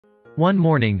One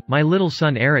morning, my little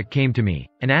son Eric came to me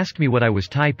and asked me what I was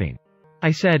typing.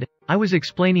 I said, I was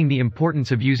explaining the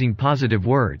importance of using positive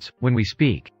words when we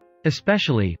speak,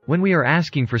 especially when we are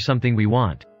asking for something we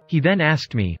want. He then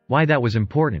asked me why that was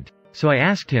important. So I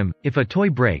asked him, if a toy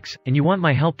breaks and you want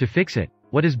my help to fix it,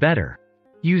 what is better?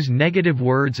 Use negative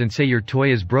words and say your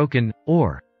toy is broken,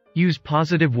 or use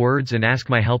positive words and ask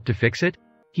my help to fix it?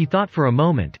 He thought for a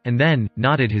moment and then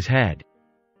nodded his head.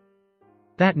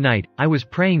 That night, I was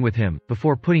praying with him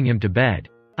before putting him to bed.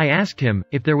 I asked him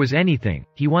if there was anything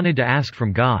he wanted to ask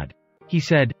from God. He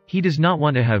said he does not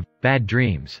want to have bad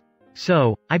dreams.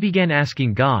 So, I began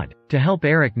asking God to help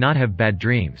Eric not have bad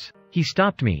dreams. He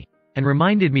stopped me and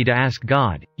reminded me to ask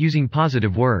God using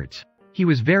positive words. He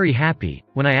was very happy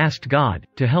when I asked God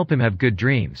to help him have good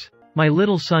dreams. My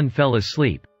little son fell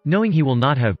asleep, knowing he will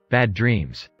not have bad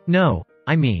dreams. No,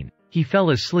 I mean, he fell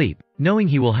asleep, knowing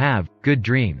he will have good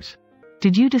dreams.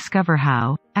 Did you discover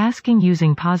how asking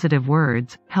using positive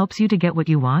words helps you to get what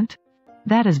you want?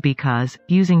 That is because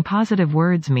using positive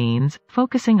words means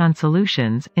focusing on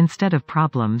solutions instead of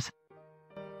problems.